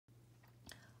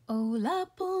Hola,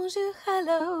 bonjour,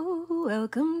 hello.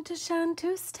 Welcome to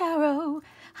Chantus Tarot.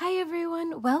 Hi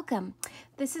everyone, welcome.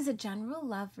 This is a general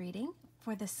love reading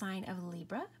for the sign of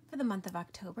Libra for the month of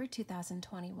October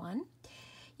 2021.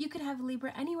 You could have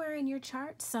Libra anywhere in your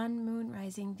chart, Sun, Moon,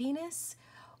 Rising, Venus.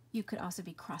 You could also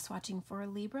be cross-watching for a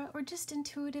Libra or just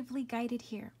intuitively guided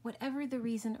here. Whatever the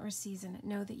reason or season,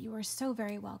 know that you are so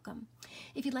very welcome.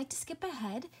 If you'd like to skip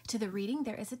ahead to the reading,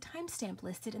 there is a timestamp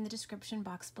listed in the description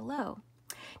box below.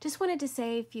 Just wanted to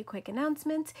say a few quick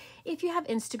announcements. If you have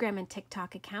Instagram and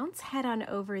TikTok accounts, head on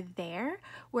over there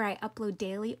where I upload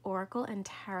daily oracle and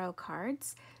tarot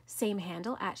cards. Same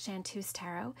handle, @Chantus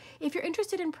Tarot. If you're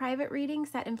interested in private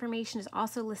readings, that information is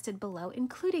also listed below,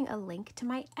 including a link to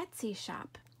my Etsy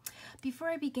shop. Before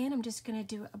I begin, I'm just going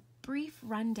to do a brief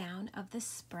rundown of the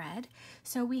spread.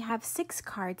 So we have 6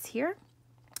 cards here.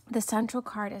 The central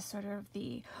card is sort of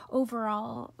the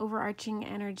overall overarching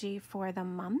energy for the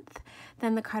month.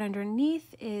 Then the card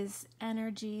underneath is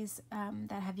energies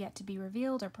that have yet to be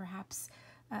revealed, or perhaps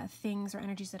things or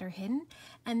energies that are hidden.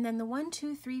 And then the 1,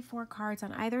 2, 3, 4 cards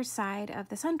on either side of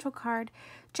the central card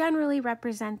generally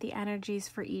represent the energies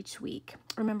for each week.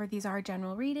 Remember, these are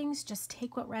general readings. Just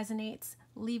take what resonates,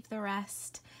 leave the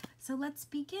rest. So let's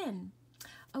begin.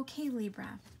 Okay,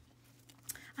 Libra.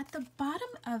 At the bottom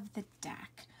of the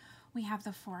deck, we have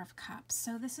the 4 of Cups.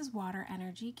 So this is water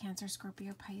energy, Cancer,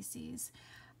 Scorpio, Pisces.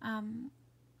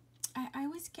 I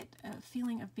always get a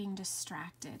feeling of being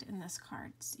distracted in this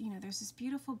card. You know, there's this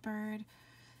beautiful bird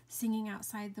singing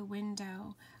outside the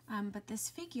window, but this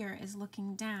figure is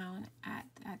looking down at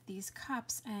these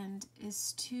cups and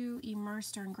is too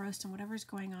immersed or engrossed in whatever's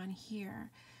going on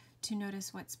here to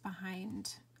notice what's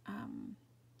behind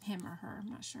him or her. I'm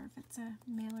not sure if it's a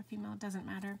male or female, it doesn't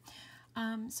matter.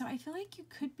 So I feel like you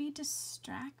could be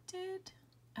distracted,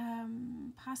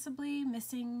 possibly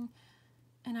missing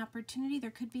an opportunity.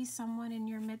 There could be someone in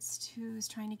your midst who's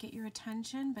trying to get your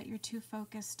attention, but you're too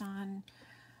focused on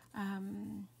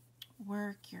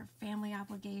work, your family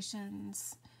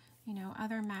obligations, you know,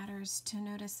 other matters to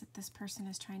notice that this person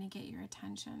is trying to get your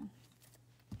attention.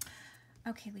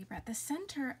 Okay, Libra, at the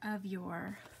center of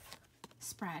your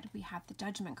spread, we have the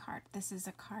Judgment card. This is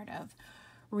a card of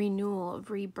renewal, of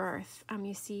rebirth.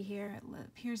 You see here, it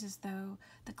appears as though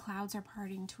the clouds are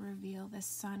parting to reveal this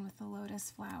sun with the lotus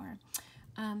flower.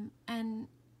 And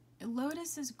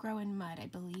lotuses grow in mud, I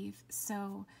believe.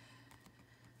 So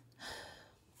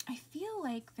I feel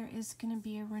like there is going to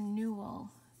be a renewal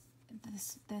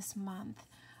this month.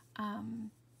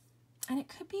 And it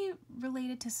could be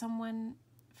related to someone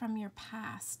from your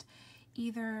past.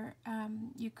 Either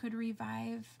you could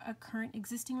revive a current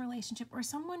existing relationship, or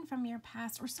someone from your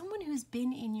past, or someone who's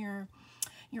been in your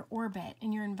orbit,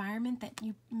 in your environment, that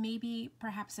you maybe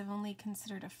perhaps have only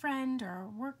considered a friend or a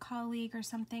work colleague or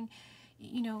something.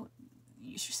 You know,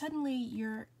 suddenly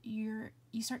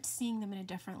you start seeing them in a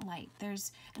different light.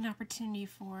 There's an opportunity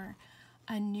for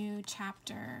a new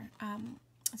chapter.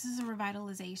 This is a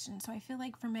revitalization. So I feel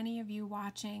like for many of you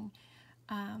watching,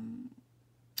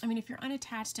 I mean, if you're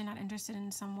unattached and not interested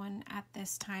in someone at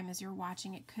this time as you're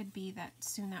watching, it could be that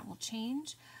soon that will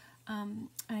change. And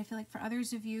I feel like for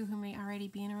others of you who may already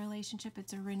be in a relationship,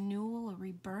 it's a renewal, a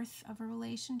rebirth of a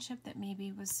relationship that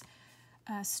maybe was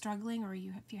struggling, or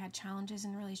if you had challenges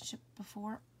in a relationship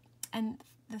before. And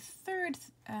the third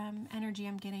energy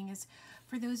I'm getting is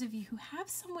for those of you who have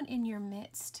someone in your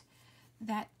midst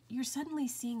that you're suddenly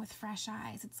seeing with fresh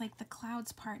eyes. It's like the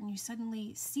clouds part and you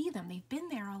suddenly see them. They've been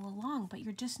there all along, but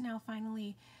you're just now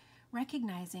finally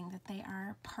recognizing that they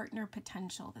are partner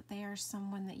potential, that they are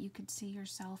someone that you could see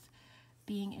yourself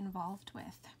being involved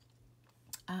with.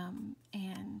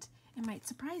 And it might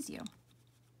surprise you.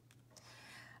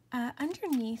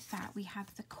 Underneath that, we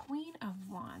have the Queen of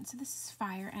Wands. So this is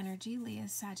fire energy, Leo,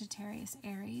 Sagittarius,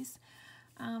 Aries.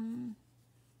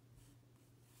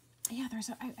 Yeah,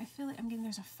 I feel like I'm getting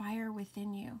there's a fire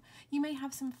within you. You may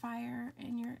have some fire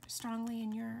strongly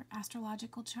in your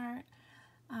astrological chart,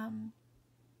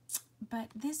 but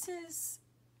this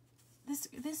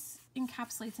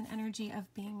encapsulates an energy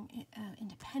of being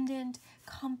independent,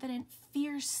 confident,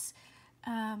 fierce,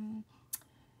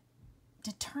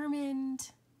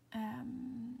 determined,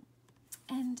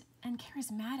 and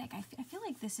charismatic. I feel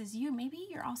like this is you. Maybe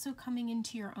you're also coming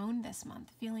into your own this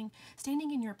month,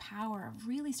 standing in your power,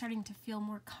 really starting to feel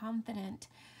more confident.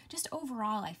 Just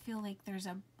overall, I feel like there's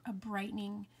a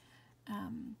brightening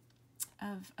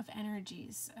of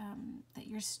energies, that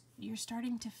you're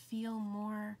starting to feel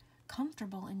more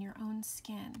comfortable in your own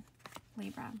skin,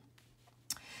 Libra.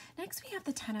 Next, we have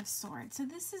the Ten of Swords. So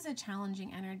this is a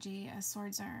challenging energy.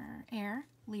 Swords are air.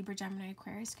 Libra, Gemini,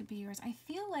 Aquarius could be yours. I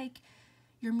feel like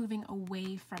you're moving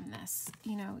away from this.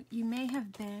 You know, you may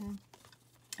have been,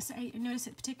 so I notice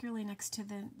it particularly next to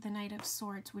the Knight of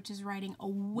Swords, which is riding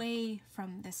away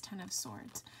from this Ten of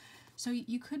Swords. So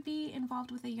you could be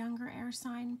involved with a younger air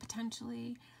sign,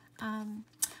 potentially.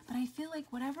 But I feel like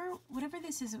whatever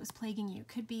this is that was plaguing you,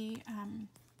 could be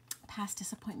past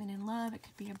disappointment in love, it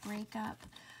could be a breakup.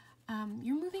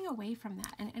 You're moving away from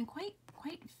that, and quite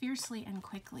fiercely and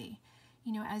quickly.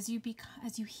 You know, as you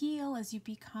heal, as you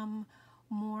become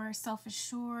more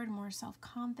self-assured, more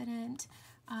self-confident,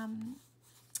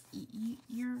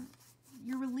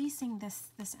 you're releasing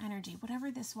this energy,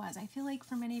 whatever this was. I feel like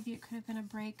for many of you it could have been a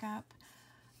breakup.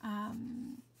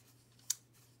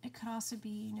 It could also be,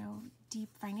 you know, deep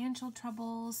financial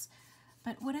troubles.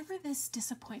 But whatever this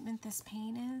disappointment, this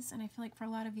pain is, and I feel like for a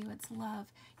lot of you it's love,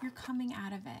 you're coming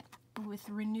out of it with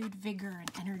renewed vigor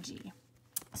and energy.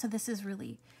 So this is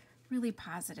really, really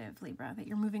positive, Libra, that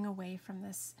you're moving away from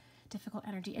this difficult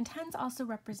energy. And tens also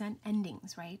represent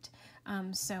endings, right?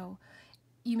 So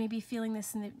you may be feeling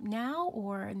this now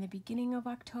or in the beginning of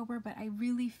October, but I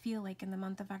really feel like in the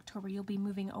month of October you'll be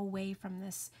moving away from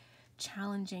this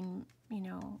challenging, you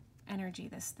know, energy,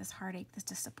 this heartache, this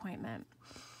disappointment.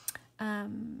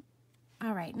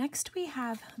 All right, next we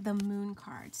have the Moon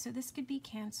card. So this could be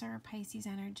Cancer or Pisces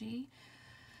energy.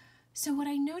 So what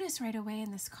I notice right away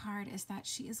in this card is that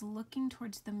she is looking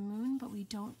towards the moon, but we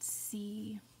don't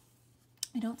see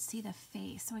the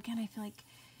face. So again, I feel like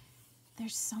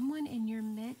there's someone in your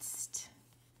midst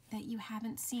that you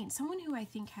haven't seen. Someone who I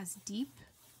think has deep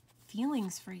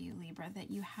feelings for you, Libra, that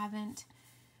you haven't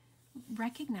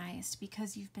recognized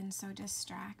because you've been so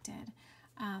distracted.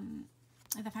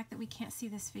 The fact that we can't see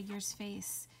this figure's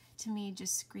face, to me,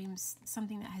 just screams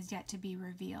something that has yet to be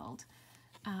revealed.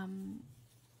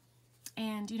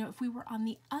 And, you know, if we were on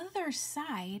the other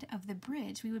side of the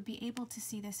bridge, we would be able to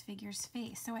see this figure's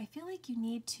face. So I feel like you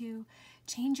need to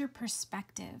change your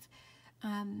perspective.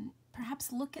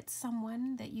 Perhaps look at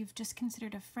someone that you've just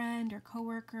considered a friend or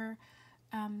coworker,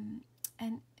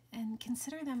 and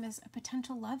consider them as a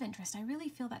potential love interest. I really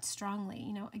feel that strongly.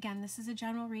 You know, again, this is a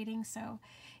general reading, so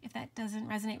if that doesn't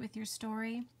resonate with your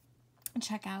story,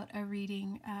 check out a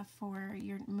reading for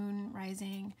your moon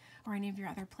rising or any of your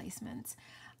other placements.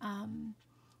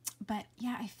 But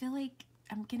yeah, I feel like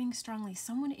I'm getting strongly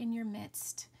someone in your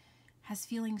midst has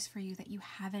feelings for you that you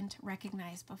haven't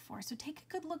recognized before. So take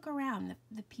a good look around,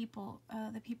 the people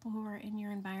who are in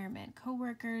your environment,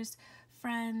 coworkers,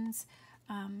 friends,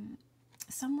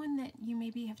 someone that you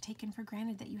maybe have taken for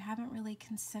granted that you haven't really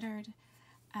considered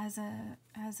as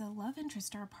a love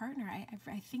interest or a partner.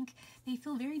 I think they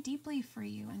feel very deeply for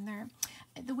you, and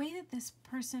the way that this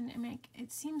person, I mean,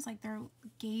 it seems like they're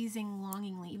gazing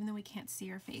longingly, even though we can't see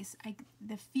her face.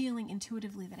 The feeling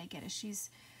intuitively that I get is she's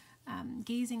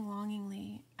gazing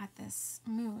longingly at this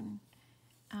moon,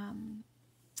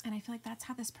 and I feel like that's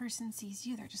how this person sees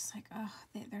you. They're just like, oh,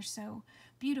 they're so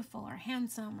beautiful or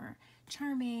handsome or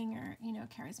charming or, you know,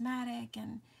 charismatic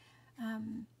and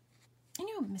you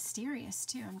know, mysterious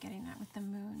too. I'm getting that with the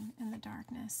moon in the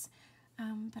darkness.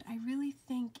 But I really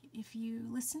think if you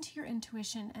listen to your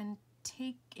intuition and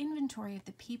take inventory of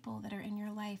the people that are in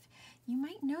your life, you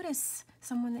might notice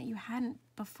someone that you hadn't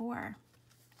before.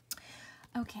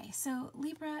 Okay, so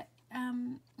Libra,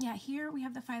 yeah, here we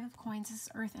have the Five of Coins. This is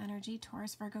Earth energy,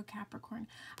 Taurus, Virgo, Capricorn.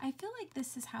 I feel like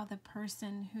this is how the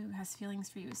person who has feelings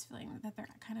for you is feeling, that they're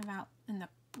kind of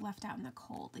left out in the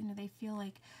cold. You know, they feel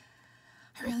like,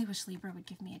 I really wish Libra would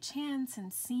give me a chance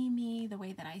and see me the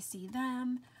way that I see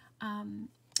them.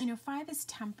 You know, 5 is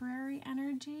temporary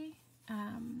energy.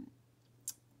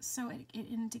 So it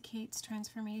indicates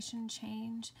transformation,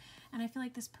 change. And I feel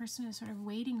like this person is sort of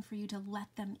waiting for you to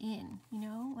let them in, you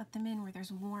know, let them in where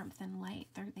there's warmth and light.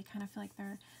 They kind of feel like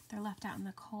they're left out in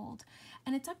the cold.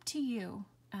 And it's up to you,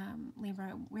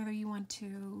 Libra, whether you want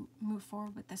to move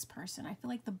forward with this person. I feel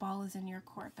like the ball is in your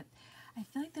court, but I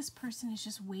feel like this person is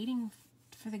just waiting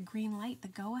for the green light, the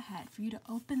go-ahead, for you to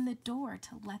open the door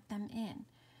to let them in.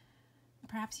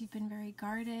 Perhaps you've been very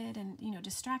guarded and, you know,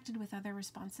 distracted with other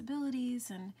responsibilities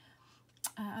and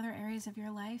other areas of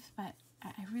your life, but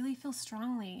I really feel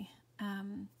strongly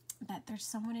that there's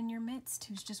someone in your midst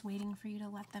who's just waiting for you to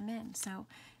let them in. So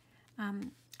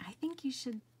I think you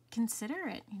should consider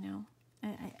it. You know,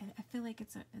 I feel like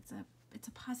it's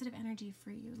a positive energy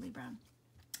for you, Libra.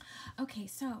 Okay,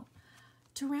 so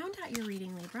to round out your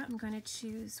reading, Libra, I'm going to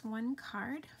choose one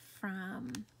card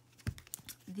from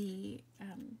the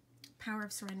Power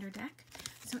of Surrender deck.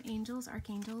 So angels,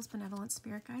 archangels, benevolent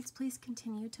spirit guides, please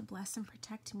continue to bless and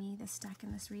protect me, this deck,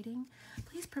 and this reading.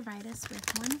 Please provide us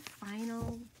with one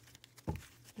final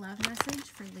love message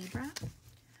for Libra.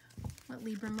 what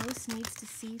Libra most needs to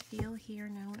see, feel, hear,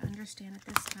 know, and understand at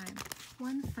this time.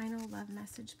 One final love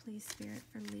message, please, Spirit,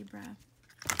 for Libra.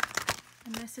 A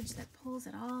message that pulls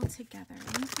it all together.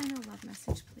 One final love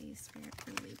message, please, Spirit,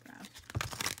 for Libra.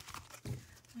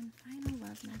 One final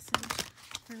love message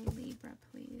for Libra,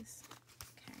 please.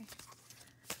 Okay.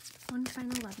 One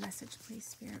final love message, please,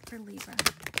 Spirit, for Libra.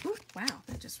 Ooh, wow,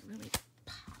 that just really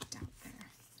popped out there.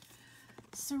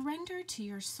 Surrender to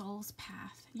your soul's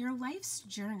path. Your life's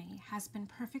journey has been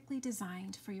perfectly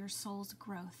designed for your soul's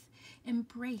growth.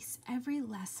 Embrace every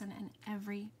lesson and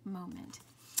every moment.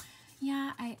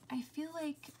 Yeah, I feel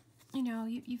like, you know,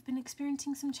 you've been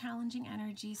experiencing some challenging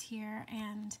energies here,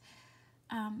 and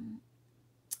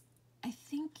I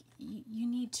think you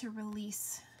need to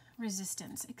release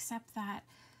resistance. Accept that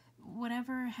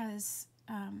whatever has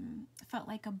felt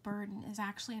like a burden is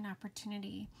actually an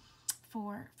opportunity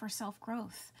for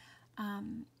self-growth.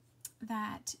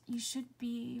 That you should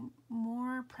be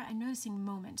more noticing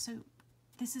moments. So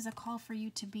this is a call for you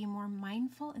to be more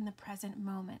mindful in the present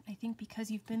moment. I think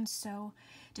because you've been so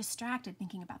distracted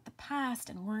thinking about the past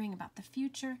and worrying about the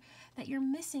future, that you're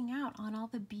missing out on all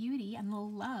the beauty and the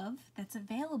love that's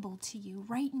available to you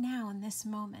right now in this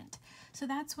moment. So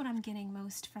that's what I'm getting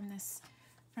most from this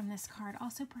card.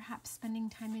 Also, perhaps spending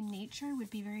time in nature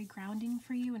would be very grounding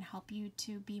for you and help you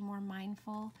to be more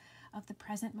mindful of the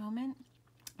present moment,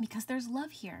 because there's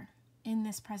love here in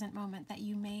this present moment that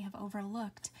you may have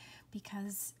overlooked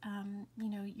because you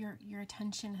know, your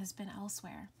attention has been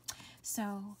elsewhere.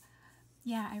 So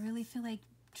yeah, I really feel like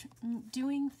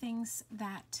doing things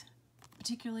that,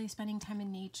 particularly spending time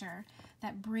in nature,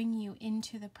 that bring you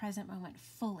into the present moment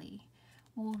fully,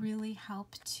 will really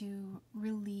help to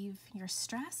relieve your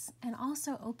stress and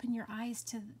also open your eyes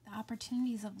to the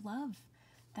opportunities of love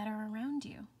that are around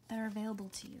you, that are available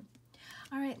to you.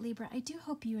 All right, Libra, I do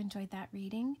hope you enjoyed that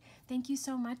reading. Thank you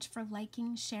so much for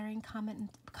liking, sharing,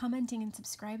 commenting, and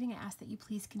subscribing. I ask that you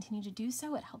please continue to do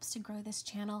so. It helps to grow this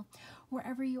channel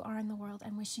wherever you are in the world.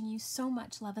 I'm wishing you so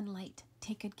much love and light.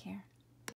 Take good care.